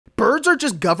Birds are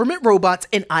just government robots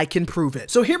and I can prove it.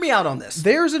 So hear me out on this.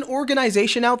 There's an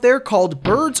organization out there called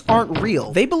Birds Aren't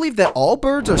Real. They believe that all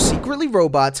birds are secretly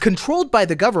robots controlled by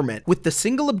the government with the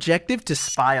single objective to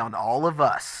spy on all of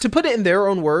us. To put it in their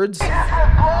own words, It's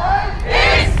spies!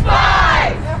 It's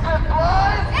spies!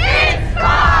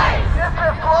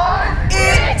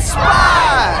 it's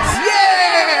spies!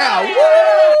 Yeah!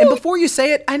 Woo! And before you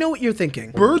say it, I know what you're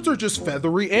thinking. Birds are just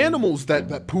feathery animals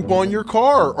that poop on your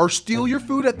car or steal your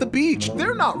food at the beach.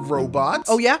 They're not robots.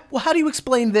 Oh yeah? Well, how do you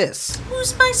explain this?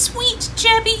 Who's my sweet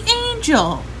Jabby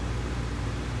angel?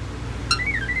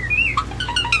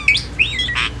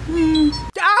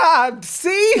 Ah, see?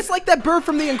 It's like that bird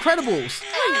from The Incredibles.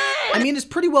 I mean, it's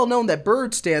pretty well known that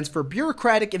BIRD stands for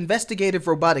Bureaucratic Investigative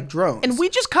Robotic Drones. And we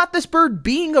just caught this bird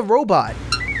being a robot.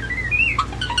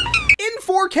 In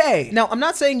 4K. Now, I'm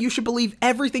not saying you should believe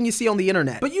everything you see on the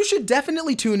internet, but you should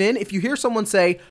definitely tune in if you hear someone say,